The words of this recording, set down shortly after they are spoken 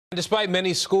Despite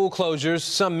many school closures,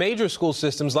 some major school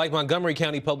systems like Montgomery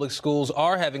County Public Schools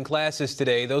are having classes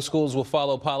today. Those schools will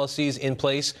follow policies in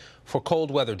place for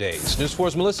cold weather days. News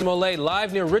 4's Melissa Mollet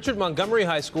live near Richard Montgomery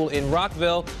High School in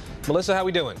Rockville. Melissa, how are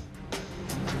we doing?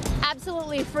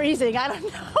 Absolutely freezing. I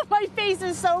don't know. My face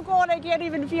is so cold I can't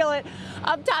even feel it.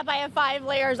 Up top I have 5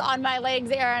 layers on my legs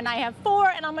there, and I have 4,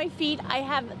 and on my feet I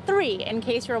have 3, in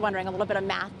case you're wondering. A little bit of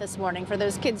math this morning for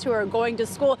those kids who are going to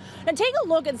school. And take a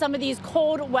look at some of these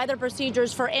cold weather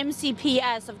procedures for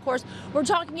MCPS. Of course, we're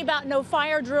talking about no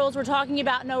fire drills, we're talking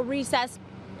about no recess,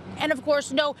 and of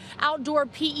course, no outdoor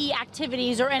PE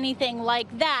activities or anything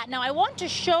like that. Now, I want to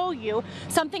show you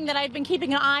something that I've been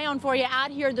keeping an eye on for you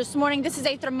out here this morning. This is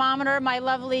a thermometer my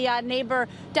lovely neighbor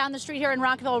down the street here in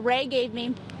Rockville, Ray, gave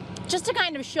me, just to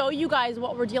kind of show you guys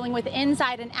what we're dealing with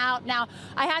inside and out. Now,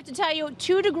 I have to tell you,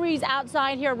 2 degrees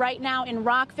outside here right now in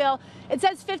Rockville. It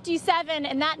says 57,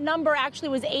 and that number actually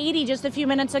was 80 just a few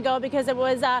minutes ago because it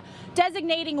was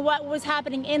designating what was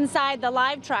happening inside the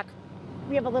live truck.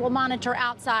 We have a little monitor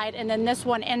outside and then this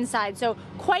one inside. So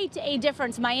quite a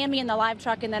difference. Miami in the live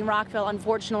truck and then Rockville,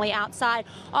 unfortunately, outside.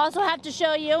 Also have to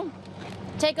show you,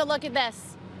 take a look at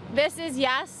this. This is,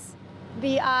 yes,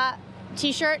 the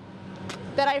t-shirt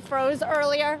that I froze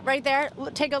earlier right there.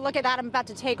 Take a look at that. I'm about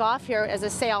to take off here as a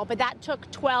sale, but that took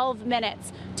 12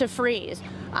 minutes to freeze.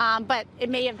 But it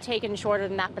may have taken shorter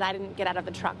than that, but I didn't get out of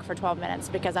the truck for 12 minutes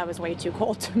because I was way too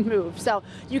cold to move. So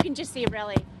you can just see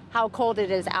really how cold it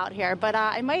is out here. But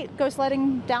I might go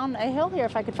sledding down a hill here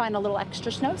if I could find a little extra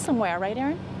snow somewhere, right,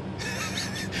 Aaron?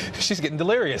 She's getting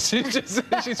delirious.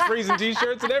 She's freezing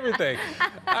t-shirts and everything.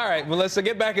 All right, Melissa,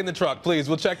 get back in the truck, please.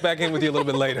 We'll check back in with you a little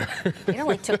bit later. It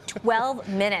only took 12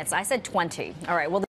 minutes. I said 20. All right, well.